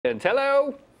And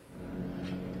hello.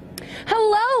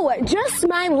 Hello, just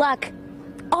my luck.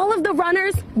 All of the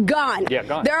runners gone. Yeah,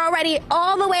 gone. They're already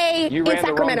all the way in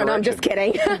Sacramento. No, I'm just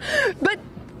kidding. But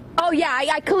oh yeah,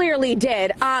 I clearly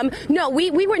did. No, we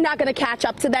were not going to catch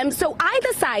up to them. So I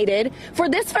decided for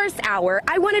this first hour,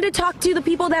 I wanted to talk to the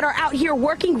people that are out here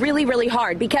working really, really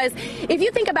hard. Because if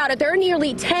you think about it, there are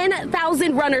nearly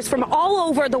 10,000 runners from all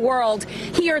over the world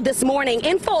here this morning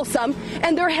in Folsom,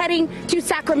 and they're heading to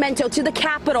Sacramento, to the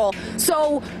capital.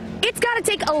 So it's got to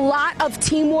take a lot of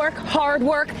teamwork, hard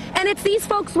work, and it's these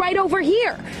folks right over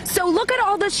here. So look at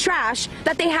all this trash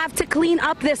that they have to clean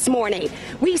up this morning.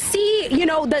 We see, you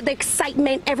know, the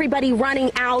excitement, everybody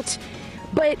running out,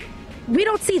 but we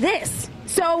don't see this.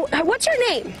 So what's your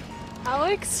name?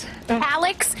 Alex.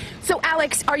 Alex? So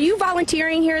Alex, are you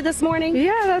volunteering here this morning?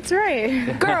 Yeah, that's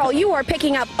right. Girl, you are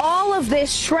picking up all of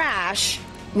this trash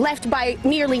left by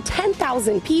nearly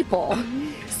 10,000 people.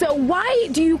 So why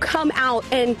do you come out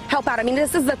and help out? I mean,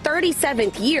 this is the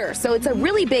 37th year, so it's a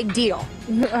really big deal.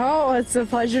 Oh, it's a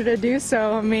pleasure to do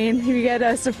so. I mean, you get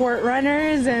to support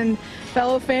runners and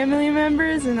fellow family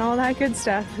members and all that good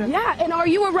stuff. Yeah, and are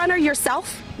you a runner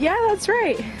yourself? Yeah, that's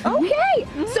right. Okay.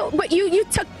 So, but you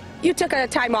took a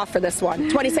time off for this one.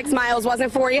 26 miles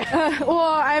wasn't for you? Well,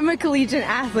 I'm a collegiate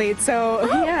athlete, so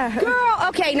yeah. Girl,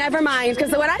 okay, never mind,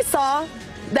 because when I saw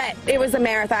that it was a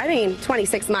marathon, I mean,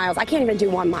 26 miles. I can't even do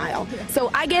 1 mile. So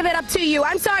I give it up to you.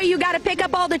 I'm sorry you got to pick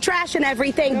up all the trash and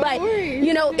everything, but,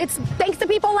 you know, it's thanks to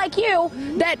people like you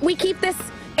that we keep this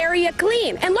area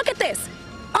clean. And look at this.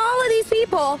 All of these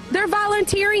people, they're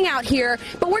volunteering out here,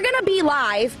 but we're going to be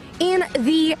live in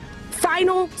the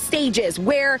final stages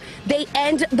where they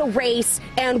end the race,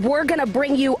 and we're going to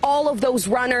bring you all of those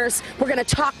runners. We're going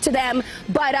to talk to them,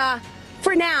 but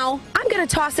for now, I'm going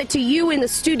to toss it to you in the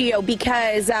studio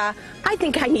because I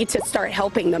think I need to start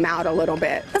helping them out a little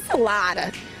bit. That's a lot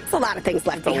of things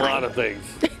left behind. A lot of things.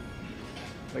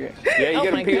 Okay. Yeah,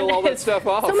 you got to peel all that stuff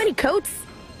off. So many coats.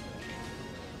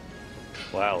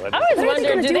 Wow. I always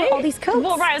wondered, do they all these coats?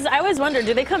 Well, right, I always wondered,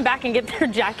 do they come back and get their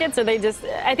jackets, or they just?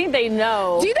 I think they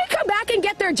know. Do they come back and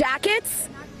get their jackets?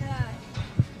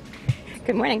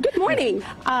 Good morning. Good morning.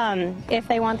 If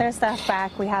they want their stuff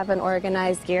back, we have an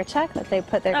organized gear check that they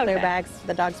put their clear bags.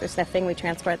 The dogs were sniffing. We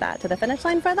transport that to the finish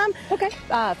line for them. Okay.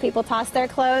 People toss their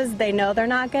clothes. They know they're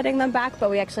not getting them back, but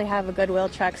we actually have a Goodwill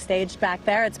truck staged back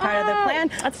there. It's part of the plan.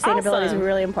 Sustainability is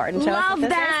really important to us. Love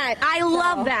that. I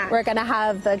love that. We're going to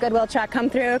have the Goodwill truck come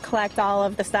through, collect all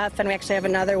of the stuff, and we actually have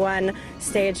another one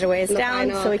staged a ways down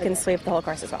so we can sweep the whole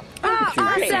course as well. Oh,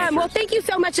 awesome. Well, thank you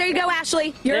so much. There you go,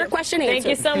 Ashley. Your question answered. Thank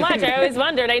you so much. I always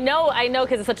wondered. I know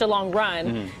because it's such a long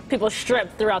run. People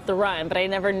strip throughout the run, but I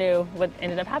never knew what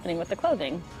ended up happening with the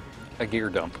clothing. A gear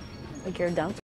dump. A gear dump.